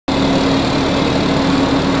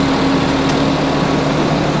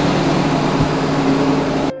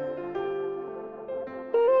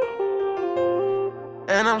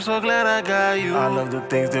I'm so glad I got you. I love the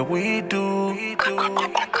things that we do. We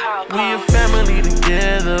a family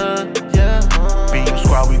together. B.E.M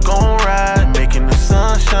squad, we gon' ride, making the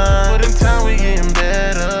sunshine. But in time, we getting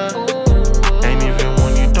better. Ain't even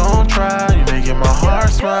when you don't try, you making my heart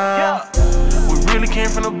smile. We really came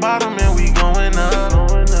from the bottom and we going up.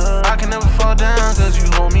 I can never fall down cause you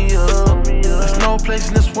hold me up. There's no place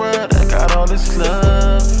in this world that got all this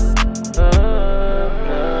love.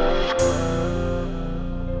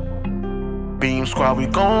 B.E.M squad, we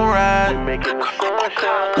gon' ride.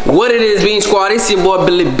 What it is, B.E.M squad? It's your boy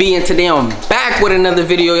Billy B, and today I'm back with another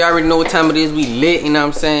video. Y'all already know what time it is. We lit, you know what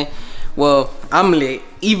I'm saying? Well, I'm lit.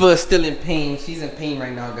 Eva is still in pain. She's in pain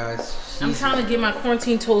right now, guys. I'm trying to get my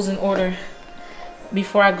quarantine toes in order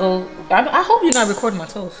before I go. I hope you're not recording my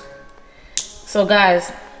toes. So,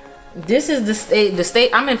 guys, this is the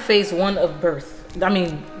state. I'm in phase 1 of birth. I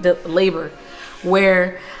mean, the labor,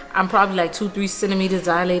 where I'm probably like 2-3 centimeters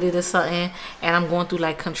dilated or something, and I'm going through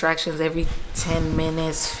like contractions every 10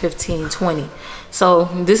 minutes, 15, 20. So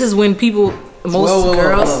this is when people, most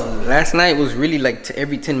girls. Last night was really like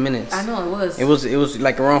every 10 minutes. I know it was. It was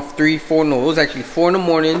like around 3, 4. No, it was actually 4 in the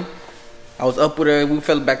morning. I was up with her. We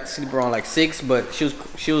fell back to sleep around like 6, but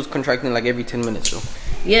she was contracting like every 10 minutes. So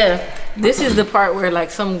yeah, this is the part where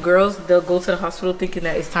like some girls, they'll go to the hospital thinking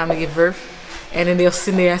that it's time to give birth, and then they'll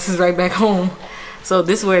send their asses right back home. So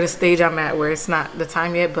this is where the stage I'm at, where it's not the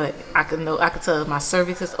time yet, but I can tell my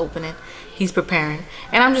cervix is opening. He's preparing,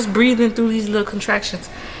 and I'm just breathing through these little contractions.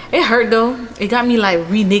 It hurt though. It got me like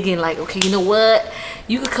reneging, like, okay, you know what?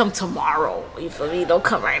 You could come tomorrow. You feel me? Don't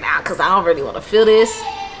come right now, because I don't really want to feel this,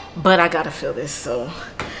 but I gotta feel this. So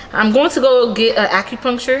I'm going to go get an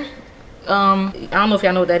acupuncture. I don't know if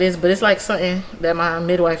y'all know what that is, but it's like something that my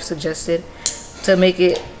midwife suggested to make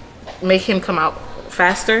him come out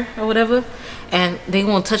faster or whatever. And they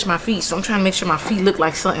won't touch my feet, so I'm trying to make sure my feet look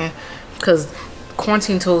like something, because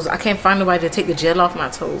quarantine toes, I can't find nobody to take the gel off my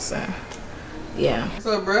toes. And yeah. What's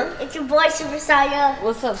up, bro? It's your boy Super Siah.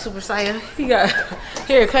 What's up, Super Siah? You got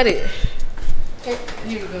here, cut it. Here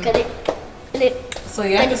you go. Cut it. Cut it. So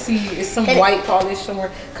you have to see it's some white polish somewhere.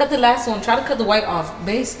 Cut the last one. Try to cut the white off.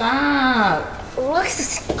 Babe, stop. It looks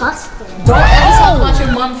disgusting. Don't ever talk about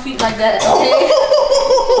your mom's feet like that,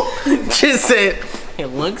 okay? Just said it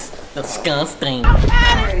looks disgusting.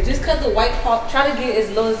 Alright, just cut the white part. Try to get as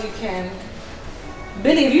low as you can.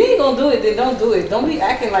 Billy, if you ain't gonna do it, then don't do it. Don't be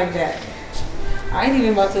acting like that. I ain't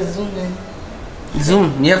even about to zoom in.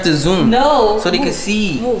 Zoom. You have to zoom. No. So they can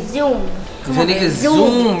see. Move. Zoom. So they can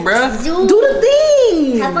zoom, bruh. Zoom. Do the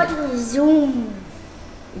thing. How about you zoom?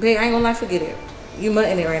 Babe, I ain't gonna lie, forget it. You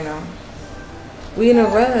mutting it right now. We in a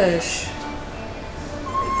rush.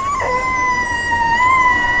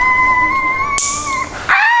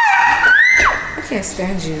 I can't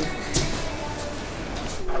stand you.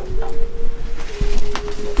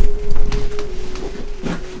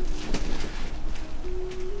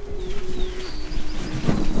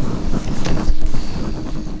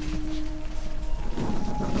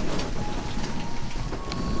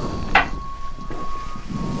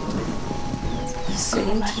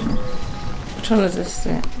 Which one is this?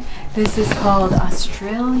 This is called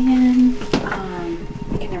Australian. I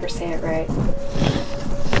can never say it right.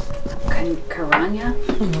 Karanya.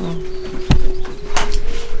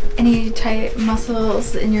 Any tight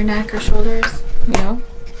muscles in your neck or shoulders? No.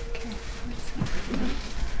 Okay.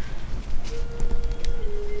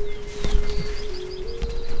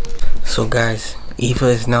 So guys, Eva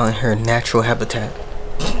is now in her natural habitat.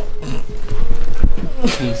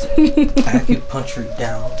 She's acupunctured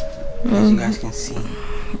down, as you guys can see.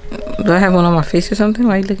 Do I have one on my face or something?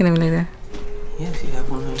 Why are you looking at me like that? Yes, you have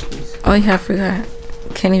one on your face. Oh yeah, I forgot.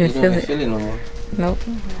 Can't even feel it. Feel it no more. Nope.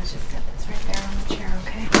 Let's just set this right there on the chair,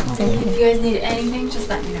 okay? If you guys need anything, just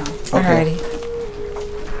let me know. Okay.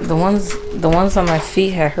 Alrighty. The ones on my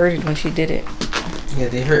feet had hurted when she did it. Yeah,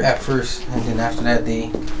 they hurt at first, and then after that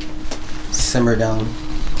they simmer down.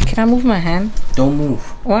 Can I move my hand? Don't move.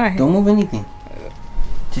 Why? Don't move anything.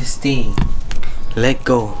 Just stay. Let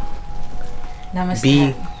go. Namaste.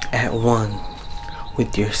 Be at one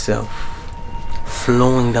with yourself.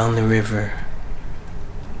 Flowing down the river.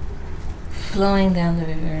 Flowing down the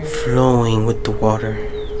river. Flowing with the water.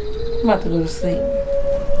 I'm about to go to sleep.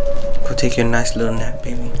 Go take your nice little nap,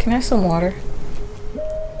 baby. Can I have some water?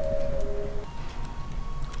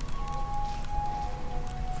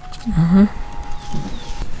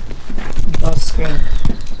 Don't scream.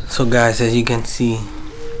 So guys, as you can see,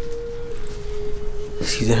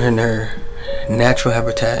 she's in her natural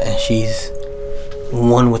habitat and she's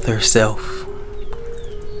one with herself,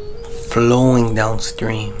 flowing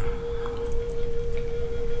downstream.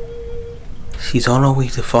 She's on her way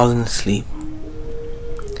to falling asleep.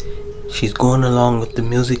 She's going along with the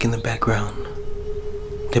music in the background.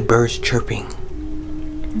 The birds chirping.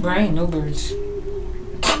 Bro, ain't no birds.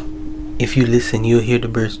 If you listen, you'll hear the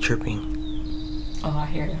birds chirping. Oh, I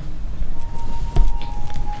hear them.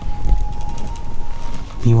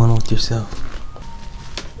 Be one with yourself.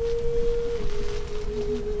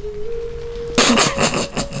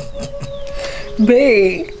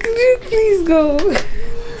 Babe, could you please go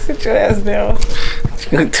sit your ass down?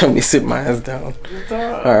 You're gonna tell me to sit my ass down.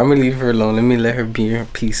 Alright, I'm gonna leave her alone. Let me let her be in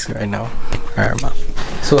peace right now. Alright, Mom.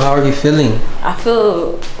 So how are you feeling? I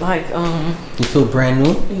feel like You feel brand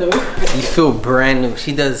new? no. You feel brand new.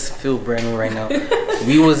 She does feel brand new right now.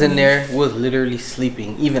 We was in there, was literally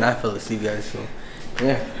sleeping. Even I fell asleep, guys. So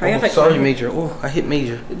yeah. Oh, sorry, Major. Oh, I hit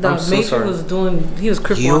Major. I'm so Major sorry. was doing. He was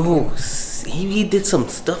crip walking. Yo, he did some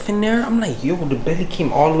stuff in there. I'm like, yo, the belly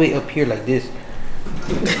came all the way up here like this.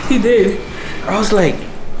 He did. I was like,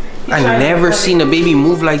 I never seen a baby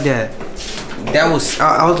move like that. That was,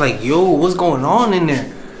 I was like, yo, what's going on in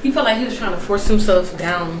there? He felt like he was trying to force himself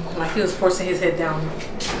down, like he was forcing his head down.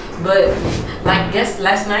 But like, guess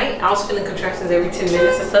last night I was feeling contractions every 10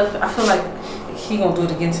 minutes and stuff. I feel like he gonna do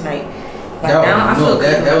it again tonight. Like now I feel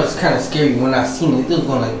good. That was kind of scary when I seen it. It was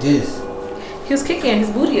going like this. He was kicking his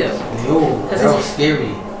booty up. Yo, that was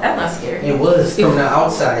scary. That's not scary. It was from the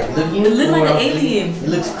outside. It looked like an alien. It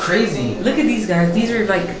looks crazy. Look at these guys. These are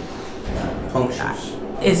like punctures.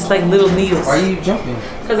 It's like little needles. Why are you jumping?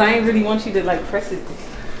 Because I ain't really want you to like press it.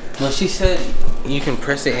 No, she said you can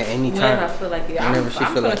press it at any time. Whenever I feel like it. I'm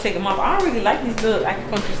gonna take them off. I don't really like these little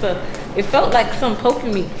acupuncture stuff. It felt like something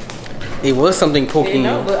poking me. It was something poking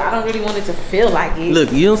you. But I don't really want it to feel like it.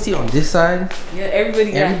 Look, you don't see on this side? Yeah,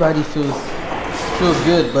 everybody feels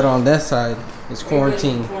good, but on that side, it's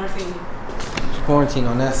quarantine. It's quarantine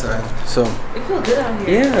on that side. So it feels good out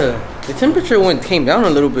here. Yeah. The temperature came down a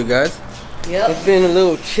little bit, guys. Yep. It's been a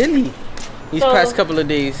little chilly these past couple of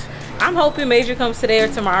days. I'm hoping Major comes today or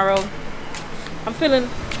tomorrow. I'm feeling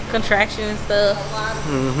contraction and stuff.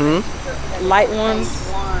 Light ones.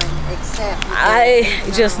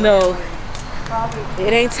 I just know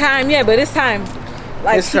it ain't time yet, but it's time.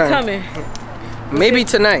 Like, it's time. Coming. Maybe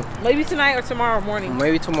tonight. Maybe tonight or tomorrow morning.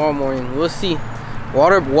 Maybe tomorrow morning. We'll see.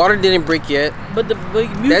 Water didn't break yet. But the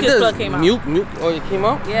mucus plug came out. Oh, it came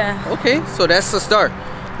out? Yeah. Okay, so that's the start.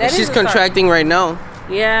 She's contracting right now.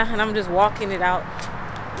 Yeah, and I'm just walking it out.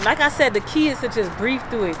 Like I said, the key is to just breathe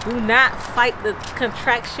through it. Do not fight the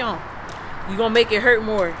contraction. You're gonna make it hurt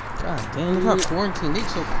more. God damn, look how quarantine. They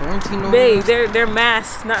so quarantine over Babe, they're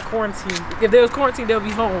masks, not quarantine. If there was quarantine, they'll be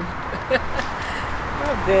home.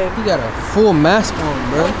 I'm dead. You got a full mask on,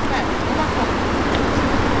 bro.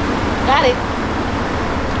 Got it.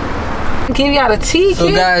 Give y'all a tea, So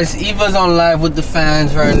guys, Eva's on live with the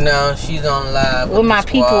fans right now. She's on live with my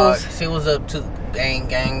peoples. Say what's up to gang.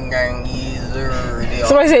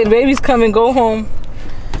 Somebody said the baby's coming, go home.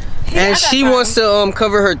 And she wants to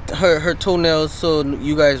cover her toenails so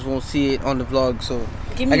you guys won't see it on the vlog. So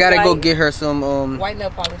I gotta go get her some white nail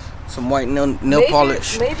polish. Some white nail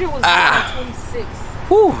polish. Major was 26.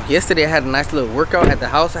 Whew. Yesterday I had a nice little workout at the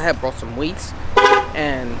house. I had brought some weights,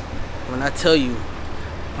 and when I tell you,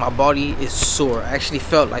 my body is sore. I actually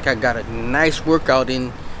felt like I got a nice workout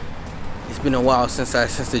in. It's been a while since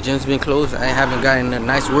the gym's been closed. I haven't gotten a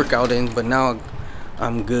nice workout in, but now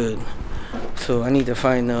I'm good. So I need to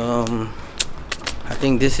find I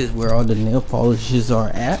think this is where all the nail polishes are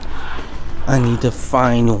at. I need to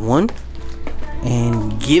find one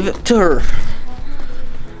and give it to her.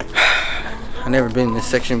 I've never been in this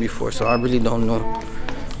section before, so I really don't know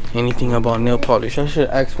anything about nail polish. I should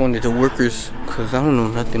ask one of the workers, because I don't know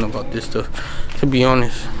nothing about this stuff, to be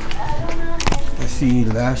honest. I see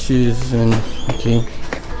lashes and okay,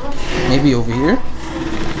 maybe over here.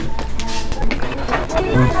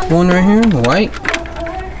 One right here,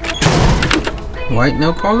 white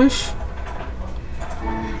nail polish.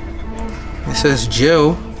 It says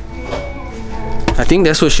gel. I think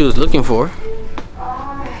that's what she was looking for.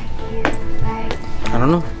 I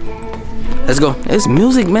don't know. Let's go. It's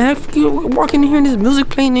music, man. You're walking in here and there's music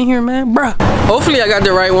playing in here, man. Bruh. Hopefully I got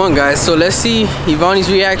the right one, guys. So let's see Ivani's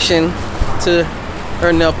reaction to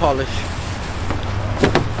her nail polish.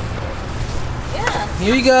 Yeah.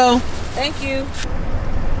 Here you go. Thank you.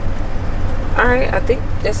 Alright, I think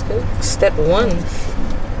that's good. Step 1.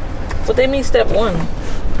 What they mean step 1?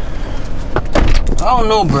 I don't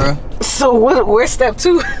know, bruh. So where's step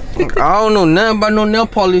 2? I don't know nothing about no nail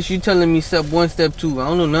polish. You telling me step 1, step 2. I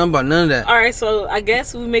don't know nothing about none of that. Alright, so I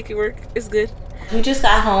guess we make it work. It's good. We just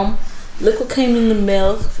got home. Look what came in the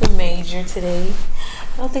mail for Major today.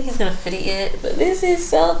 don't think he's gonna fit it yet, but this is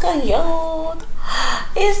so cute.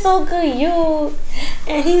 It's so cute.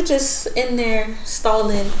 And he's just in there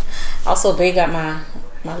stalling. Also, Bae got my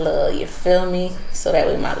little, you feel me? So that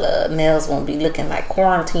way my little nails won't be looking like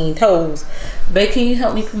quarantine toes. Bae, can you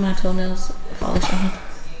help me put my toenails polish on?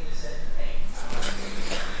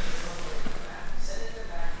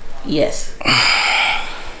 Yes.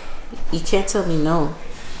 You can't tell me no.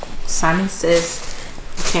 Simon says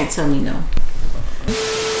you can't tell me no.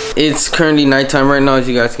 It's currently nighttime right now. As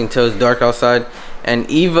you guys can tell, it's dark outside. And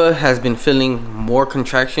Eva has been feeling more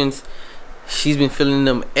contractions. She's been feeling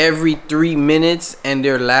them every 3 minutes, and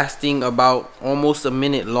they're lasting about almost a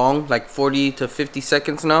minute long, like 40 to 50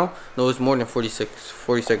 seconds now. No, it's more than 40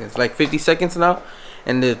 seconds, like 50 seconds now.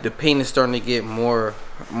 And the pain is starting to get more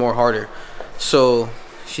harder. So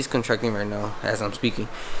she's contracting right now as I'm speaking.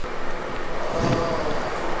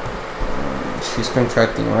 She's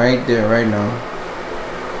contracting right there, right now.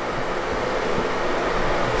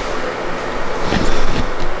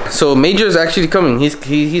 So Major is actually coming.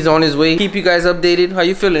 He's on his way. Keep you guys updated. How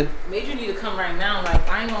you feeling? Major need to come right now. Like,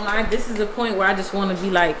 I ain't gonna lie, this is the point where I just want to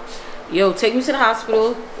be like, yo, take me to the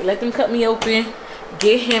hospital, let them cut me open,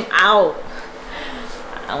 get him out.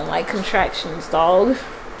 I don't like contractions, dog.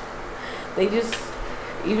 They just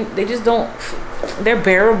don't, they're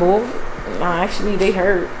bearable. Nah, actually they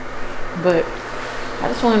hurt, but I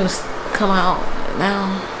just want him to come out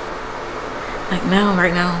now. Like now,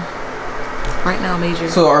 right now, Major.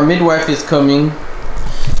 So our midwife is coming.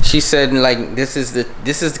 She said like this is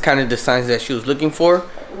the kind of the signs that she was looking for.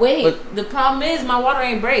 Wait, but the problem is my water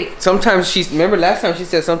ain't break. Sometimes remember last time she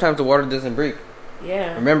said sometimes the water doesn't break.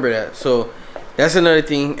 Yeah. Remember that. So that's another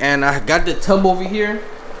thing. And I got the tub over here.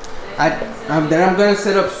 That I'm gonna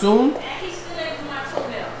set up soon. And he's still there with my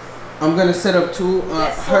toenails. I'm gonna set up too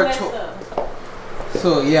her toe.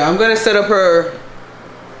 So yeah, I'm gonna set up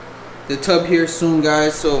the tub here soon,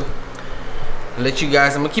 guys. So I'll let you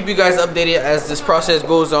guys, I'm gonna keep you guys updated as this process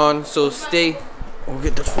goes on. So stay. Oh,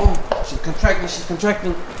 get the phone. She's contracting. She's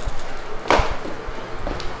contracting.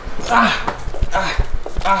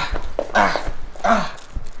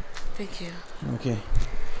 Thank you. Okay.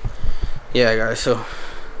 Yeah, guys. So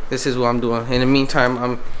this is what I'm doing. In the meantime,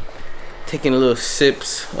 I'm taking a little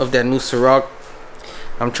sips of that new Ciroc.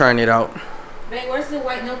 I'm trying it out. Babe, where's the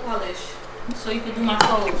white nail polish? So you can do my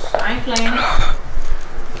toes. I ain't playing.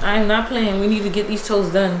 I am not playing. We need to get these toes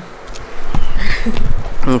done.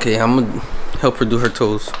 Okay, I'm gonna help her do her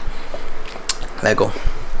toes. Let go.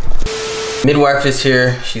 Midwife is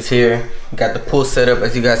here. She's here. We got the pool set up,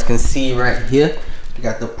 as you guys can see right here. We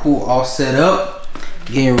got the pool all set up,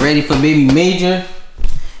 getting ready for baby Major.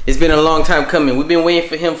 It's been a long time coming. We've been waiting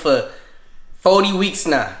for him for 40 weeks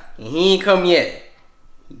now, and he ain't come yet.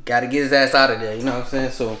 Gotta get his ass out of there, you know what I'm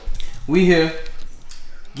saying? So we here,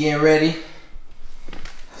 getting ready.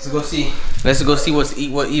 Let's go see. Let's go see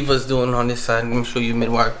what Eva's doing on this side. Let me show you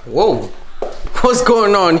midwife. Whoa, what's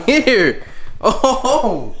going on here?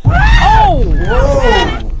 Oh, whoa!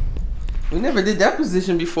 We never did that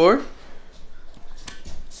position before.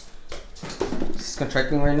 She's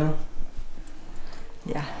contracting right now.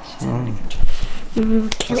 Yeah. Can't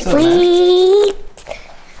wait.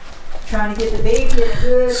 Trying to get the baby in a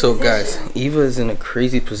good So position. guys, Eva is in a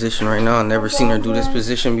crazy position right now. I've never seen her do this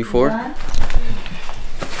position before.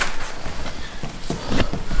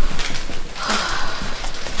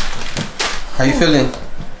 How you feeling?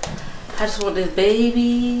 I just want this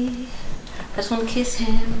baby. I just want to kiss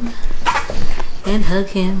him and hug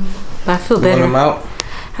him. But I feel You want better. him out?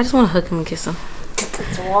 I just want to hug him and kiss him.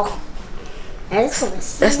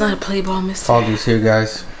 That's not a play ball, mister. Faldo's here,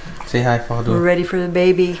 guys. Say hi, Faldo. We're ready for the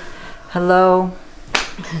baby. Hello.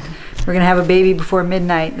 We're gonna have a baby before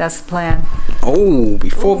midnight. That's the plan. Oh,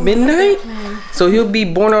 before midnight? So he'll be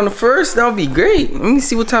born on the 1st? That would be great. Let me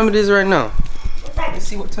see what time it is right now. Let's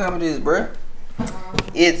see what time it is, bruh.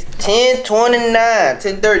 It's 10:29,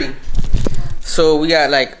 10:30. So we got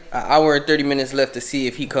like an hour and 30 minutes left to see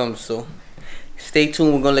if he comes. So stay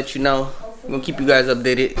tuned. We're gonna let you know. We're gonna keep you guys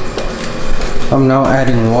updated. I'm now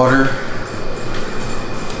adding water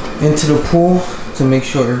into the pool to make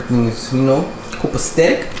sure everything is, you know,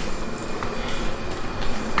 copacetic.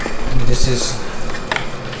 This is,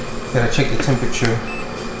 gotta check the temperature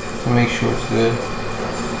to make sure it's good.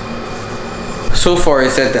 So far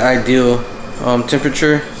it's at the ideal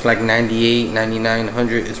temperature. It's like 98, 99,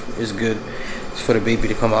 100 is good. It's for the baby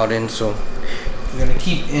to come out in. So we're gonna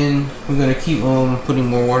keep putting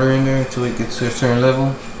more water in there until it gets to a certain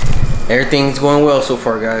level. Everything's going well so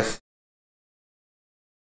far, guys.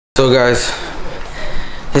 So guys,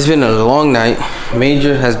 it's been a long night.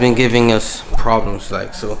 Major has been giving us problems,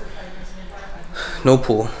 like, so no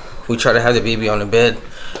pool. We tried to have the baby on the bed,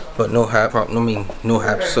 but no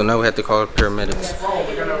haps. So now we have to call paramedics,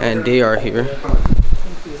 and they are here.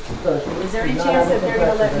 Is there any chance that they're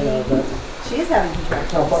gonna let me? She is having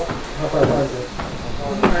contractions.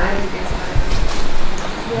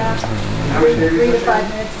 Yeah. 3 to 5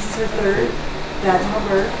 minutes. This is her third vaginal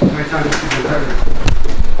birth.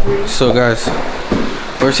 So guys,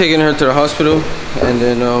 we're taking her to the hospital, and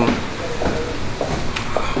then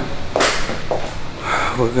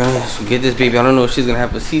we're gonna get this baby. I don't know if she's gonna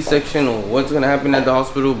have a C-section or what's gonna happen at the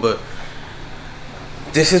hospital, but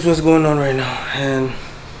this is what's going on right now, and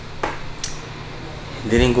it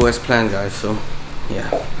didn't go as planned, guys. So yeah.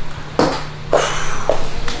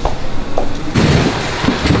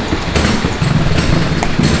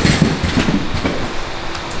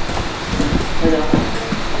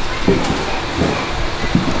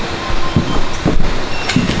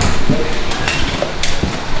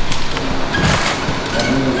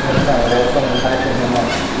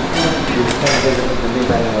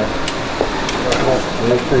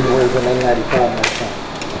 Make sure he wears an N95 next time.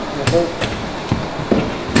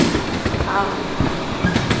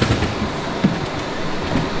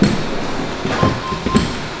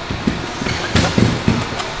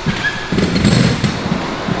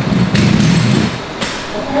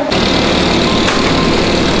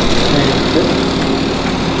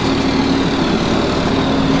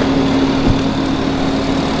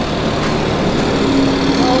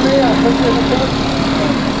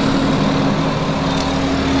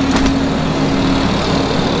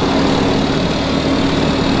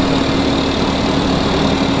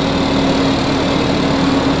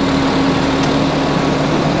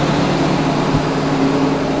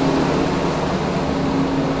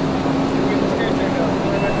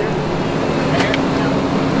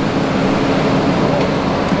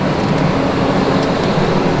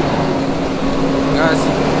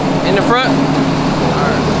 In the front?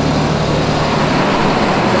 Alright.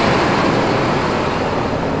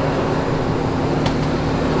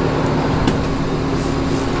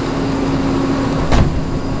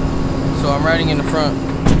 So I'm riding in the front.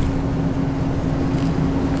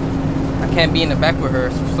 I can't be in the back with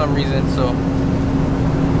her for some reason, so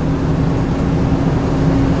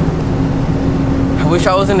I wish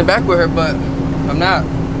I was in the back with her, but I'm not.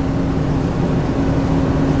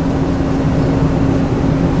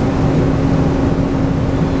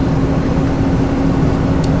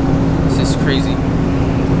 Crazy.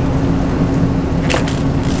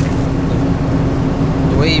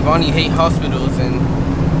 The way Ivani hate hospitals, and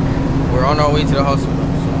we're on our way to the hospital,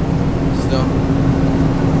 so still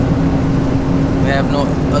we have no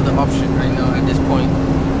other option right now at this point.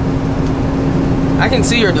 I can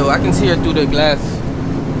see her though. I can see her through the glass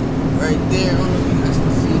right there. I don't know if you guys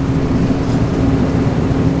can see.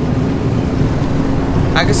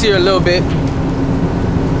 I can see her a little bit.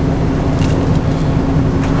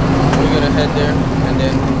 Head there, and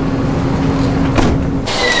then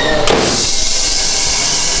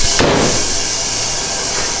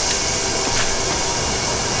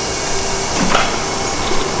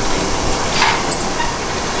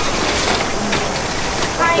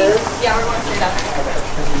Hi. Yeah, we're going to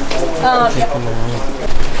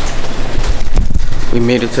we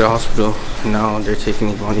made it to the hospital. Now they're taking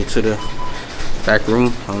Ivani to the back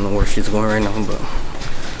room. I don't know where she's going right now, but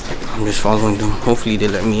I'm just following them. Hopefully they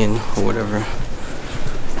let me in or whatever.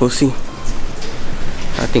 We'll see.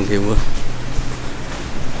 I think they will. I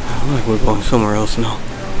feel like we're going somewhere else now.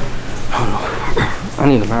 I don't know. I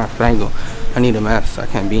need a mask. I need a mask. I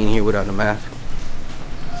can't be in here without a mask.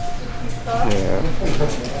 Yeah.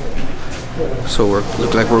 So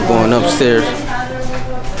look like we're going upstairs.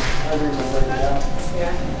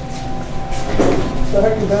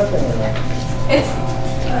 It's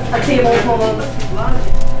a table full of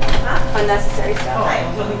unnecessary stuff.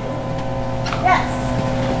 Yes.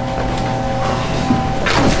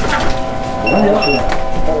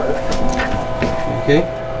 Okay?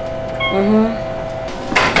 Mm-hmm.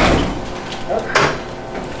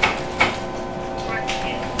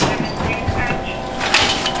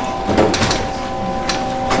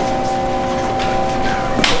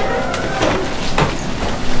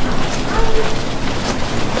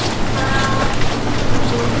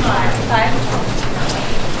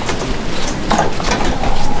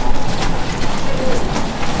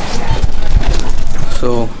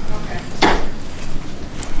 So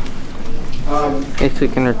they're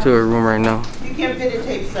taking her to her room right now. You can't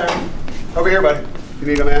videotape, sir. Over here, buddy. You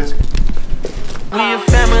need a mask? We a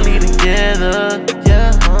family together,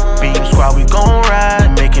 yeah. B.E.M squad, we gon'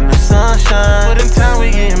 ride, making the sun shine. But in time, we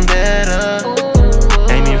getting better.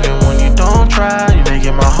 Ain't even when you don't try, you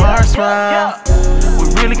making my heart smile.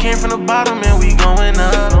 really came from the bottom and we going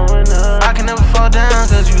up. I can never fall down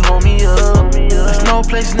cause you hold me up. There's no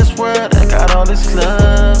place in this world that got all this love.